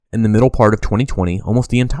In the middle part of 2020, almost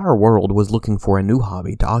the entire world was looking for a new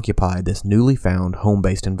hobby to occupy this newly found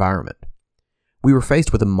home-based environment. We were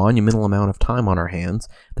faced with a monumental amount of time on our hands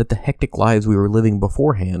that the hectic lives we were living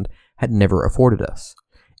beforehand had never afforded us.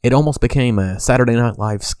 It almost became a Saturday Night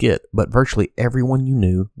Live skit, but virtually everyone you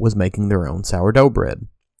knew was making their own sourdough bread.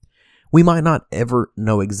 We might not ever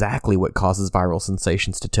know exactly what causes viral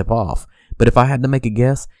sensations to tip off, but if I had to make a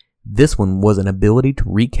guess, this one was an ability to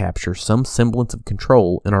recapture some semblance of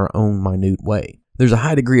control in our own minute way. There's a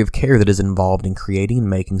high degree of care that is involved in creating and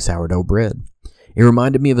making sourdough bread. It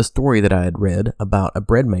reminded me of a story that I had read about a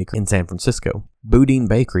bread maker in San Francisco. Boudin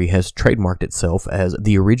Bakery has trademarked itself as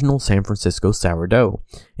the original San Francisco sourdough,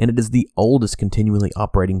 and it is the oldest continually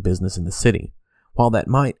operating business in the city. While that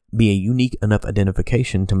might be a unique enough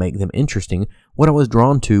identification to make them interesting, what I was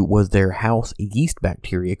drawn to was their house yeast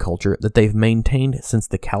bacteria culture that they've maintained since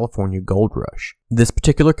the California Gold Rush. This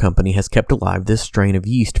particular company has kept alive this strain of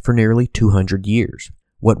yeast for nearly 200 years.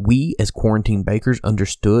 What we as quarantine bakers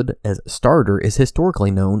understood as starter is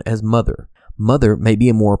historically known as mother. Mother may be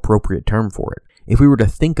a more appropriate term for it. If we were to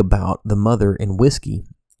think about the mother in whiskey,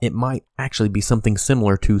 it might actually be something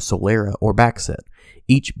similar to Solera or Backset.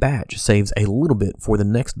 Each batch saves a little bit for the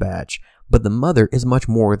next batch, but the mother is much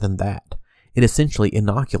more than that. It essentially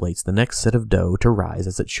inoculates the next set of dough to rise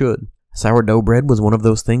as it should. Sourdough bread was one of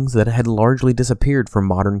those things that had largely disappeared from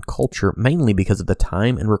modern culture, mainly because of the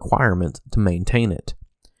time and requirements to maintain it.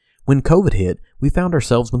 When COVID hit, we found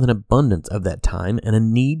ourselves with an abundance of that time and a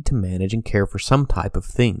need to manage and care for some type of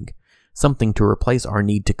thing, something to replace our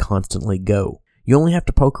need to constantly go. You only have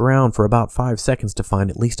to poke around for about 5 seconds to find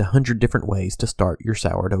at least 100 different ways to start your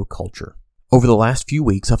sourdough culture. Over the last few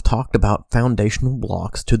weeks, I've talked about foundational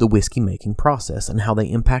blocks to the whiskey making process and how they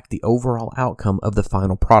impact the overall outcome of the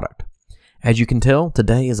final product. As you can tell,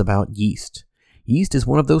 today is about yeast. Yeast is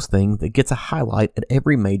one of those things that gets a highlight at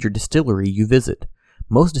every major distillery you visit.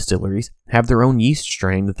 Most distilleries have their own yeast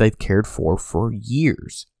strain that they've cared for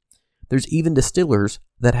years. There's even distillers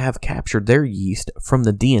that have captured their yeast from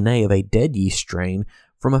the DNA of a dead yeast strain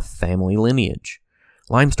from a family lineage.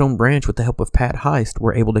 Limestone Branch, with the help of Pat Heist,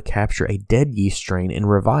 were able to capture a dead yeast strain and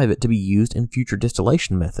revive it to be used in future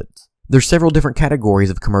distillation methods. There's several different categories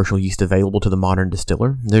of commercial yeast available to the modern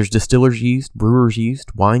distiller. There's distiller's yeast, brewer's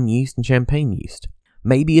yeast, wine yeast, and champagne yeast.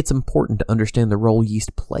 Maybe it's important to understand the role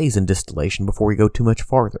yeast plays in distillation before we go too much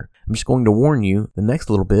farther. I'm just going to warn you, the next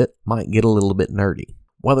little bit might get a little bit nerdy.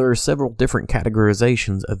 While there are several different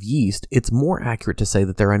categorizations of yeast, it's more accurate to say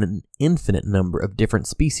that there are an infinite number of different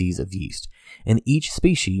species of yeast, and each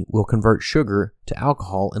species will convert sugar to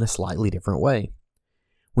alcohol in a slightly different way.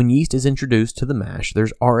 When yeast is introduced to the mash,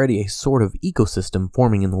 there's already a sort of ecosystem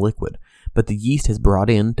forming in the liquid, but the yeast has brought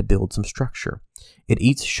in to build some structure. It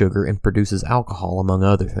eats sugar and produces alcohol, among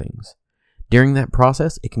other things. During that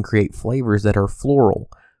process, it can create flavors that are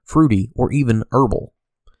floral, fruity, or even herbal.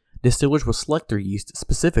 Distillers will select their yeast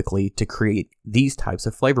specifically to create these types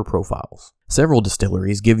of flavor profiles. Several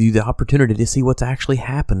distilleries give you the opportunity to see what's actually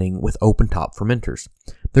happening with open-top fermenters.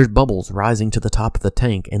 There's bubbles rising to the top of the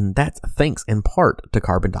tank, and that's thanks in part to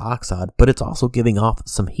carbon dioxide, but it's also giving off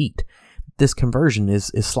some heat. This conversion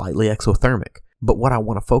is slightly exothermic. But what I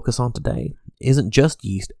want to focus on today isn't just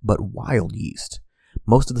yeast, but wild yeast.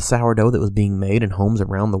 Most of the sourdough that was being made in homes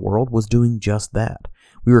around the world was doing just that.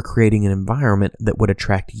 We were creating an environment that would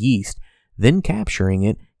attract yeast, then capturing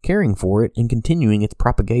it, caring for it, and continuing its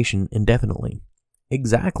propagation indefinitely.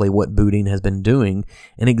 Exactly what Boudin has been doing,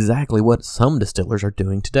 and exactly what some distillers are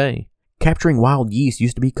doing today. Capturing wild yeast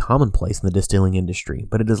used to be commonplace in the distilling industry,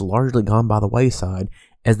 but it has largely gone by the wayside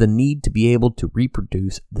as the need to be able to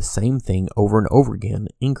reproduce the same thing over and over again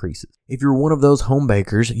increases. If you're one of those home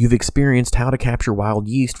bakers, you've experienced how to capture wild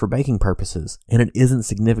yeast for baking purposes, and it isn't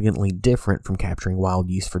significantly different from capturing wild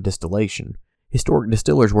yeast for distillation. Historic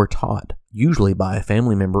distillers were taught, usually by a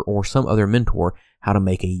family member or some other mentor, how to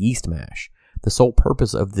make a yeast mash. The sole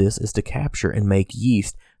purpose of this is to capture and make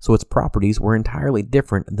yeast, so its properties were entirely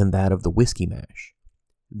different than that of the whiskey mash.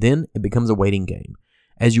 Then it becomes a waiting game,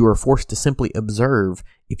 as you are forced to simply observe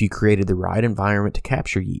if you created the right environment to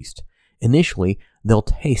capture yeast. Initially, they'll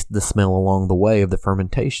taste the smell along the way of the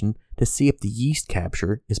fermentation to see if the yeast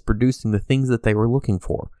capture is producing the things that they were looking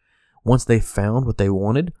for. Once they found what they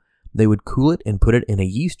wanted, they would cool it and put it in a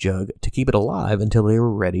yeast jug to keep it alive until they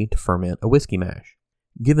were ready to ferment a whiskey mash.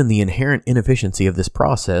 Given the inherent inefficiency of this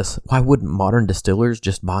process, why wouldn't modern distillers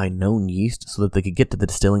just buy known yeast so that they could get to the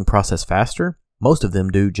distilling process faster? Most of them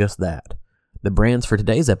do just that. The brands for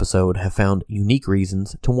today's episode have found unique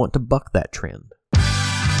reasons to want to buck that trend.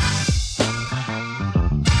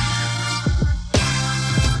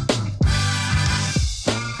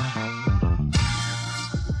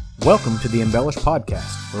 Welcome to the Embellish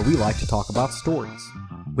Podcast, where we like to talk about stories.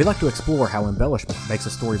 We like to explore how embellishment makes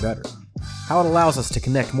a story better, how it allows us to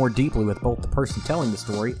connect more deeply with both the person telling the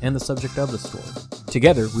story and the subject of the story.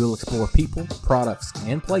 Together, we will explore people, products,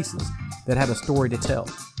 and places that have a story to tell.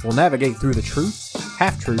 We'll navigate through the truths,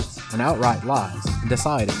 half-truths, and outright lies, and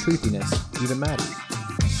decide if truthiness even matters.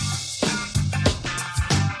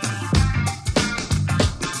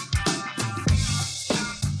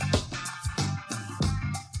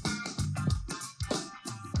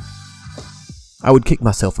 I would kick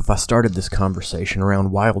myself if I started this conversation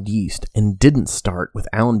around wild yeast and didn't start with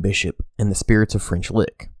Alan Bishop and the Spirits of French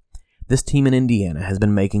Lick. This team in Indiana has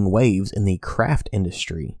been making waves in the craft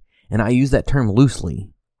industry, and I use that term loosely,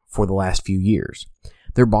 for the last few years.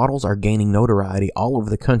 Their bottles are gaining notoriety all over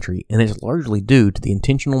the country, and it's largely due to the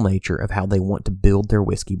intentional nature of how they want to build their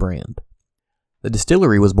whiskey brand. The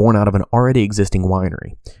distillery was born out of an already existing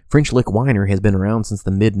winery. French Lick Winery has been around since the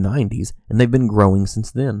mid-90s, and they've been growing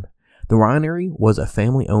since then. The winery was a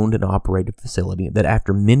family-owned and operated facility that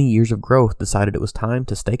after many years of growth decided it was time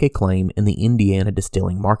to stake a claim in the Indiana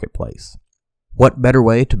distilling marketplace. What better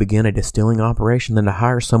way to begin a distilling operation than to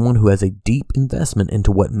hire someone who has a deep investment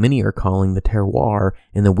into what many are calling the terroir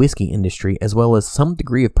in the whiskey industry, as well as some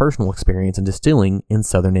degree of personal experience in distilling in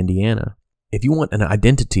southern Indiana. If you want an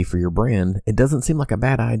identity for your brand, it doesn't seem like a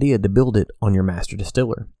bad idea to build it on your master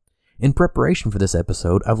distiller. In preparation for this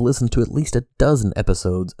episode, I've listened to at least a dozen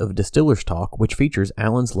episodes of Distiller's Talk, which features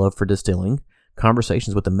Alan's love for distilling,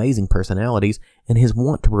 conversations with amazing personalities, and his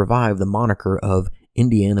want to revive the moniker of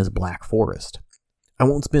Indiana's Black Forest. I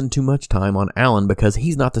won't spend too much time on Alan because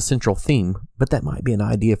he's not the central theme, but that might be an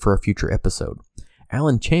idea for a future episode.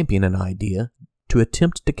 Alan championed an idea to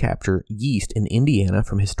attempt to capture yeast in Indiana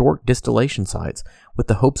from historic distillation sites with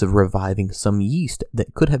the hopes of reviving some yeast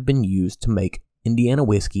that could have been used to make Indiana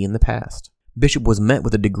whiskey in the past. Bishop was met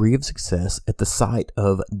with a degree of success at the site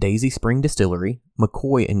of Daisy Spring Distillery,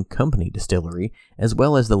 McCoy & Company Distillery, as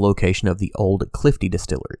well as the location of the old Clifty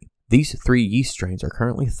Distillery. These three yeast strains are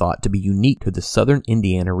currently thought to be unique to the southern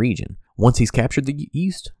Indiana region. Once he's captured the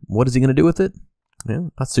yeast, what is he going to do with it?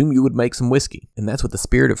 Well, I assume you would make some whiskey, and that's what the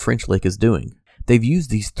Spirit of French Lick is doing. They've used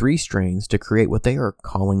these three strains to create what they are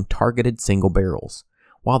calling targeted single barrels.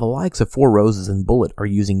 While the likes of Four Roses and Bullet are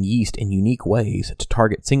using yeast in unique ways to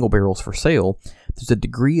target single barrels for sale, there's a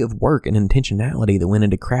degree of work and intentionality that went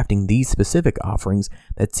into crafting these specific offerings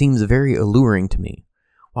that seems very alluring to me.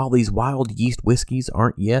 While these wild yeast whiskeys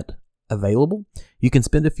aren't yet available, you can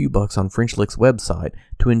spend a few bucks on French Lick's website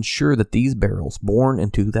to ensure that these barrels, born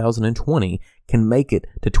in 2020, can make it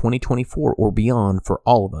to 2024 or beyond for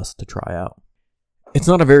all of us to try out. It's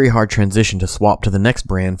not a very hard transition to swap to the next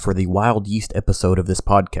brand for the wild yeast episode of this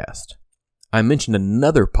podcast. I mentioned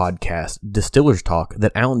another podcast, Distiller's Talk,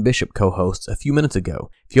 that Alan Bishop co-hosts a few minutes ago.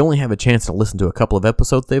 If you only have a chance to listen to a couple of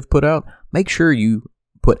episodes they've put out, make sure you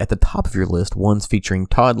put at the top of your list ones featuring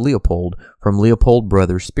Todd Leopold from Leopold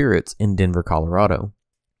Brothers Spirits in Denver, Colorado.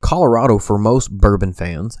 Colorado, for most bourbon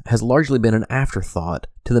fans, has largely been an afterthought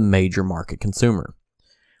to the major market consumer.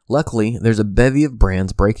 Luckily, there's a bevy of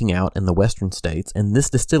brands breaking out in the western states, and this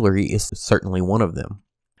distillery is certainly one of them.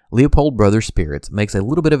 Leopold Brothers Spirits makes a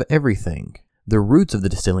little bit of everything. The roots of the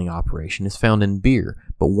distilling operation is found in beer,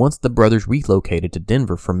 but once the brothers relocated to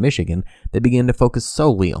Denver from Michigan, they began to focus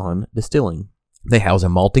solely on distilling. They house a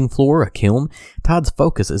malting floor, a kiln. Todd's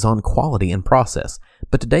focus is on quality and process,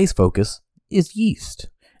 but today's focus is yeast,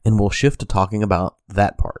 and we'll shift to talking about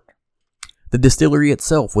that part. The distillery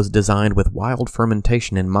itself was designed with wild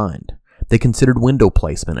fermentation in mind. They considered window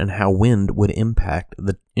placement and how wind would impact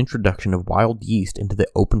the introduction of wild yeast into the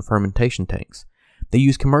open fermentation tanks. They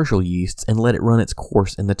used commercial yeasts and let it run its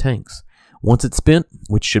course in the tanks. Once it's spent,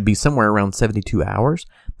 which should be somewhere around 72 hours,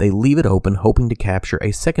 they leave it open hoping to capture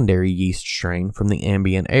a secondary yeast strain from the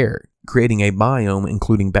ambient air, creating a biome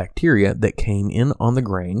including bacteria that came in on the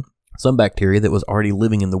grain, some bacteria that was already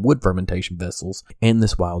living in the wood fermentation vessels, and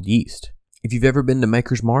this wild yeast. If you've ever been to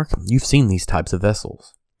Maker's Mark, you've seen these types of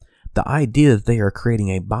vessels. The idea that they are creating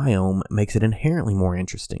a biome makes it inherently more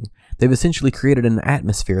interesting. They've essentially created an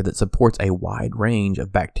atmosphere that supports a wide range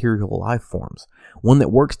of bacterial life forms, one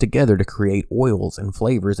that works together to create oils and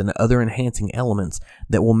flavors and other enhancing elements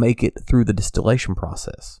that will make it through the distillation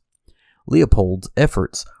process. Leopold's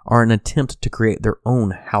efforts are an attempt to create their own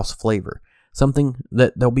house flavor, something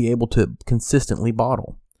that they'll be able to consistently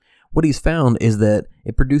bottle. What he's found is that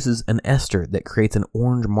it produces an ester that creates an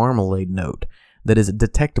orange marmalade note that is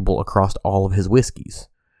detectable across all of his whiskeys.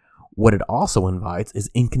 What it also invites is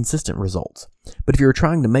inconsistent results. But if you're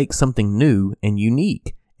trying to make something new and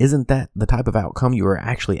unique, isn't that the type of outcome you are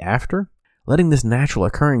actually after? Letting this natural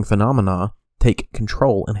occurring phenomena take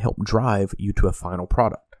control and help drive you to a final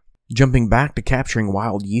product. Jumping back to capturing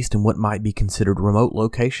wild yeast in what might be considered remote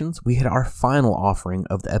locations, we hit our final offering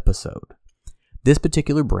of the episode. This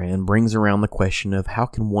particular brand brings around the question of how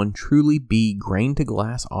can one truly be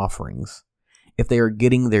grain-to-glass offerings if they are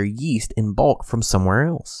getting their yeast in bulk from somewhere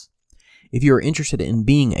else? If you are interested in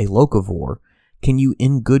being a locavore, can you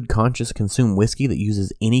in good conscience consume whiskey that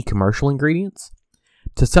uses any commercial ingredients?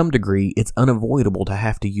 To some degree, it's unavoidable to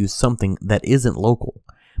have to use something that isn't local,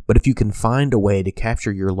 but if you can find a way to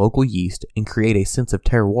capture your local yeast and create a sense of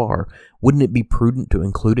terroir, wouldn't it be prudent to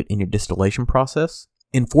include it in your distillation process?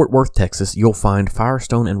 In Fort Worth, Texas, you'll find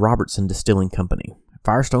Firestone and Robertson Distilling Company.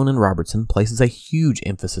 Firestone and Robertson places a huge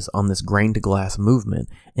emphasis on this grain-to-glass movement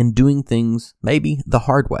and doing things, maybe, the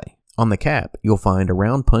hard way. On the cap, you'll find a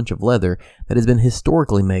round punch of leather that has been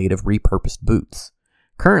historically made of repurposed boots.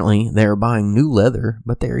 Currently, they are buying new leather,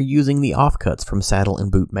 but they are using the offcuts from saddle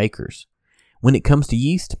and boot makers. When it comes to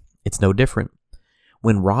yeast, it's no different.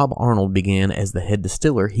 When Rob Arnold began as the head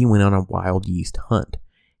distiller, he went on a wild yeast hunt.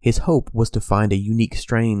 His hope was to find a unique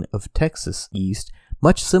strain of Texas yeast,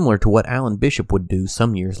 much similar to what Alan Bishop would do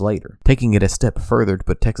some years later. Taking it a step further to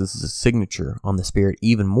put Texas's signature on the spirit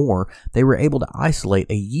even more, they were able to isolate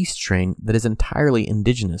a yeast strain that is entirely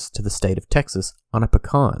indigenous to the state of Texas on a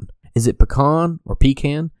pecan. Is it pecan or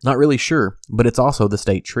pecan? Not really sure, but it's also the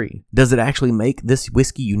state tree. Does it actually make this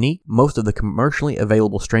whiskey unique? Most of the commercially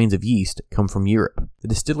available strains of yeast come from Europe. The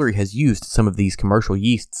distillery has used some of these commercial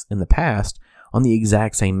yeasts in the past on the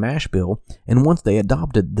exact same mash bill, and once they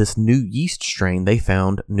adopted this new yeast strain, they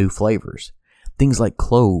found new flavors. Things like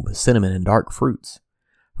clove, cinnamon, and dark fruits.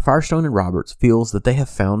 Firestone and Roberts feels that they have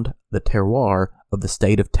found the terroir of the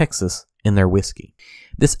state of Texas in their whiskey.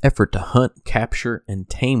 This effort to hunt, capture, and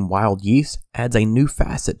tame wild yeast adds a new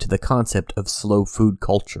facet to the concept of slow food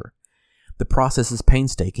culture. The process is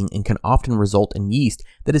painstaking and can often result in yeast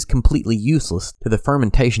that is completely useless to the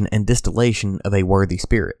fermentation and distillation of a worthy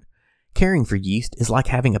spirit. Caring for yeast is like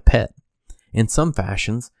having a pet. In some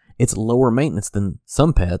fashions, it's lower maintenance than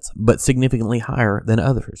some pets, but significantly higher than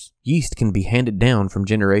others. Yeast can be handed down from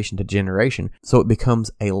generation to generation, so it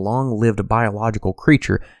becomes a long-lived biological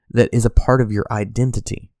creature that is a part of your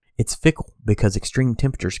identity. It's fickle because extreme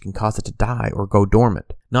temperatures can cause it to die or go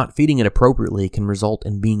dormant. Not feeding it appropriately can result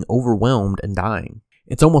in being overwhelmed and dying.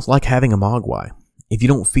 It's almost like having a mogwai. If you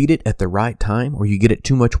don't feed it at the right time or you get it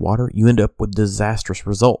too much water, you end up with disastrous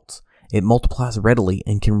results. It multiplies readily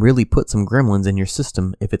and can really put some gremlins in your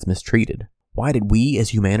system if it's mistreated. Why did we as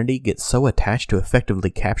humanity get so attached to effectively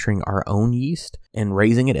capturing our own yeast and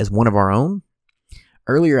raising it as one of our own?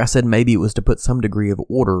 Earlier I said maybe it was to put some degree of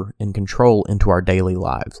order and control into our daily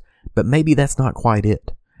lives, but maybe that's not quite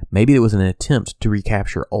it. Maybe it was an attempt to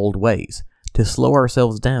recapture old ways, to slow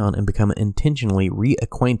ourselves down and become intentionally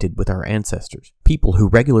reacquainted with our ancestors. People who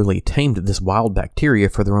regularly tamed this wild bacteria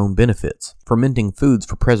for their own benefits, fermenting foods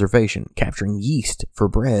for preservation, capturing yeast for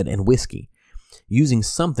bread and whiskey, using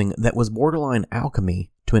something that was borderline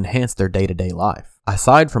alchemy to enhance their day-to-day life.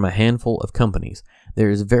 Aside from a handful of companies, there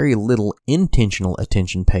is very little intentional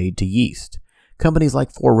attention paid to yeast. Companies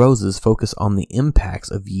like Four Roses focus on the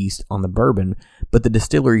impacts of yeast on the bourbon, but the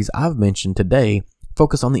distilleries I've mentioned today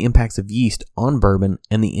focus on the impacts of yeast on bourbon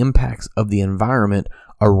and the impacts of the environment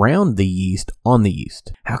around the yeast on the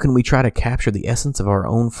yeast. How can we try to capture the essence of our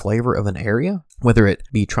own flavor of an area? Whether it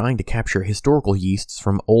be trying to capture historical yeasts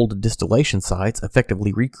from old distillation sites,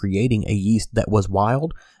 effectively recreating a yeast that was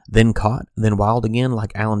wild, then caught, then wild again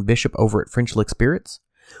like Alan Bishop over at French Lick Spirits?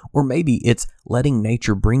 Or maybe it's letting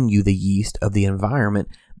nature bring you the yeast of the environment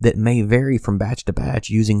that may vary from batch to batch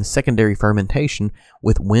using secondary fermentation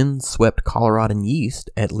with wind-swept Coloradan yeast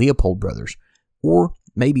at Leopold Brothers. Or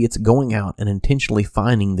maybe it's going out and intentionally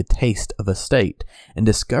finding the taste of a state and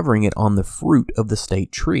discovering it on the fruit of the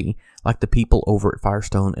state tree, like the people over at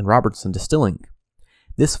Firestone and Robertson Distilling.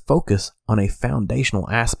 This focus on a foundational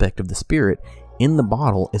aspect of the spirit in the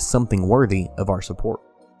bottle is something worthy of our support.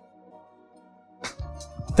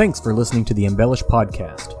 Thanks for listening to the Embellish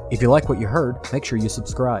Podcast. If you like what you heard, make sure you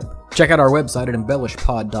subscribe. Check out our website at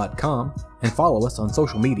embellishpod.com and follow us on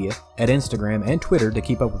social media at Instagram and Twitter to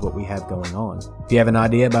keep up with what we have going on. If you have an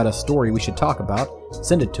idea about a story we should talk about,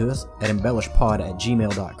 send it to us at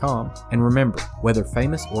embellishpod@gmail.com. And remember, whether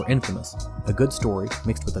famous or infamous, a good story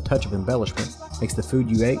mixed with a touch of embellishment makes the food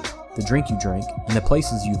you ate, the drink you drank, and the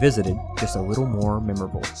places you visited just a little more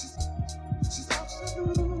memorable.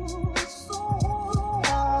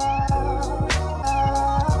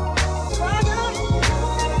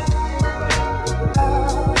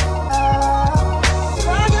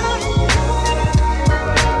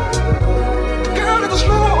 Girl, it's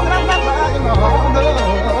slow, la la la, you know.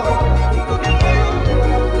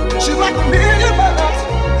 like a million.